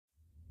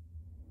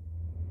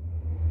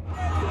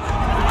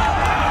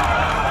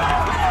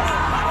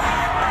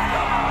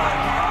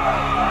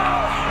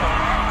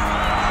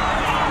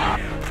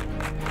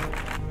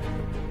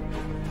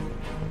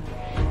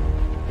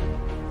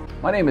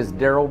My name is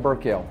Daryl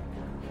Burckel.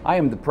 I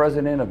am the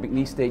president of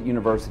McNeese State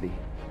University.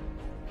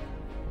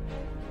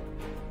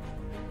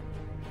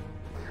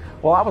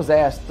 Well, I was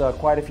asked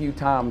quite a few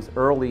times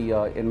early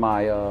in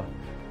my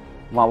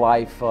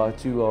life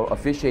to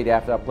officiate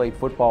after I played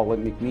football at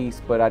McNeese,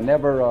 but I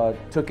never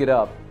took it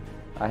up.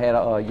 I had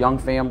a young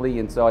family,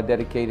 and so I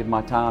dedicated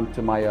my time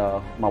to my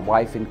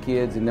wife and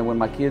kids. And then when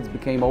my kids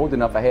became old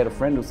enough, I had a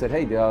friend who said,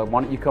 "Hey,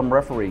 why don't you come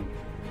referee?"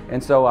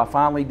 And so I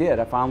finally did.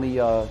 I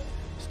finally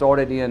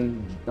started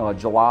in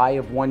July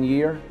of one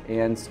year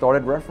and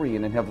started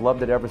refereeing, and have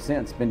loved it ever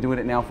since. Been doing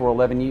it now for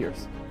 11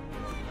 years.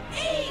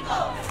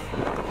 Eagles!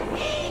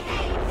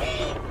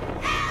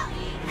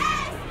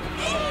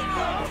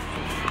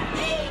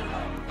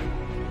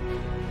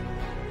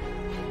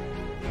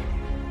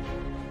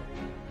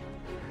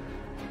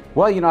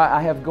 Well, you know,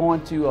 I have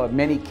gone to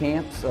many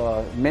camps,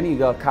 many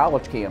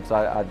college camps.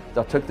 I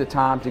took the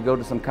time to go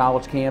to some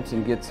college camps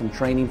and get some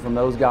training from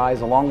those guys,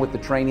 along with the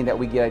training that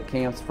we get at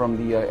camps from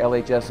the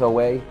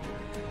LHSAA.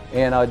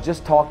 And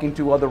just talking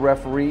to other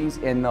referees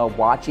and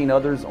watching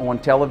others on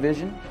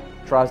television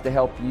tries to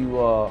help you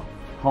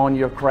hone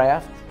your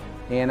craft.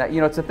 And you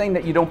know, it's a thing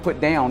that you don't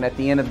put down at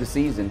the end of the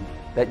season,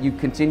 that you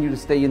continue to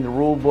stay in the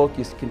rule book,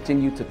 you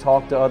continue to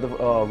talk to other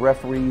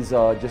referees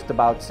just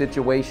about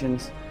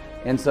situations.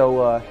 And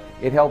so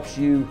it helps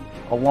you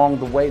along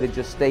the way to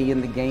just stay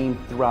in the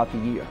game throughout the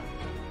year.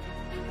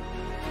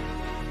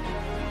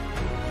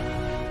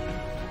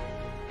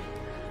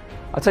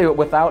 I'll tell you what,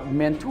 without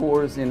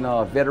mentors and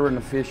veteran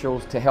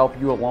officials to help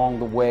you along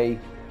the way,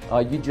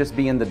 you'd just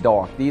be in the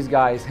dark. These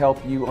guys help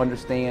you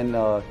understand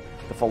the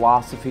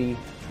philosophy,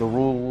 the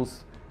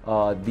rules,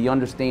 the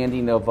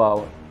understanding of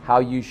how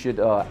you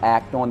should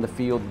act on the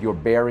field, your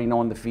bearing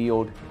on the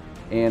field,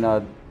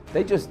 and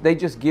they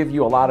just give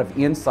you a lot of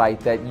insight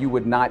that you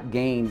would not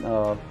gain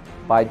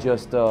by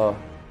just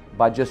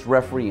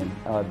refereeing.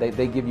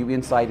 They give you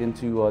insight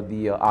into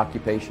the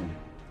occupation.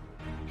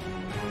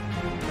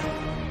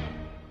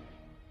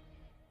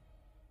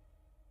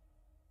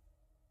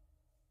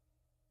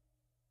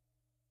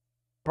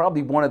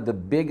 Probably one of the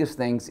biggest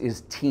things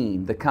is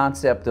team, the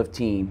concept of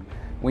team.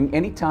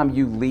 Anytime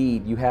you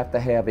lead, you have to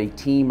have a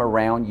team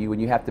around you,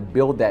 and you have to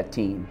build that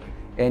team.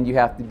 And you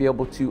have to be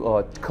able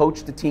to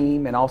coach the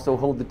team and also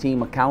hold the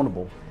team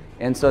accountable.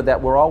 And so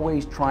that we're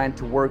always trying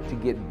to work to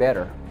get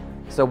better.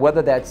 So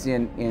whether that's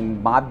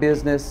in my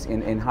business,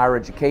 in higher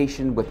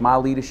education, with my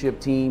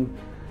leadership team,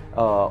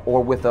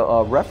 or with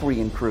a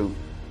refereeing crew,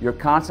 you're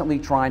constantly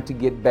trying to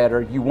get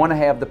better. You want to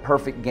have the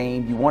perfect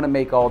game. You want to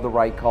make all the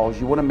right calls.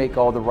 You want to make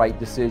all the right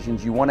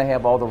decisions. You want to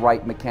have all the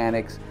right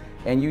mechanics.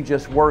 And you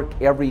just work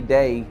every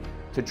day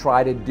to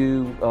try to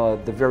do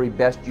the very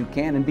best you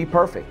can and be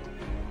perfect.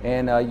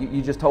 And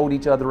you just hold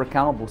each other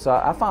accountable. So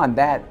I find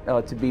that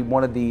to be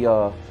one of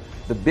the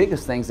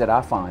biggest things that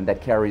I find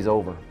that carries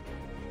over.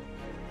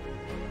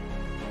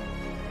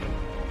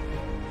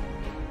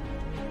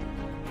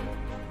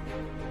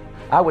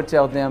 I would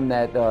tell them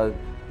that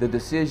the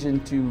decision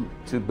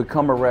to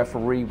become a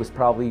referee was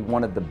probably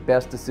one of the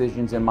best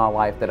decisions in my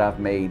life that I've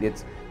made.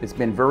 It's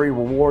been very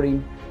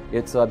rewarding.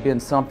 It's been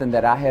something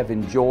that I have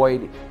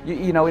enjoyed.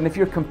 You know, and if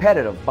you're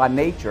competitive by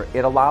nature,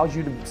 it allows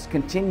you to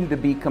continue to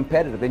be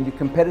competitive, and you're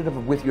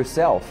competitive with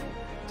yourself,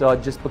 to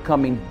just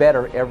becoming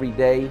better every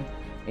day.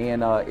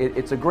 And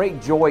it's a great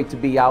joy to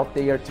be out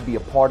there, to be a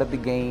part of the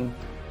game,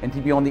 and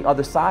to be on the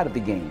other side of the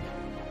game.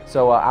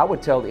 So I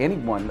would tell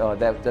anyone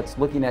that's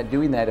looking at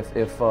doing that,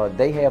 if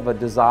they have a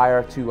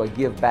desire to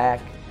give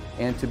back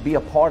and to be a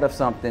part of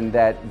something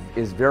that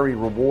is very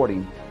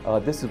rewarding,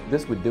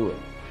 this would do it.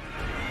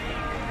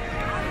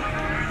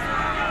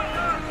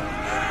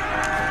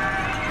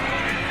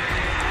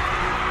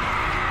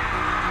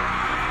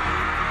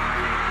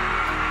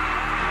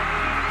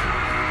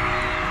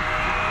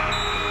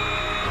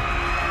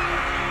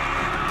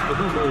 The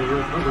fumble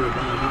recovered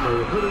by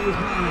number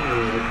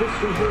 35,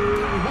 Christopher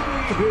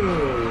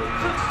Holmgren.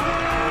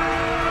 Touchdown!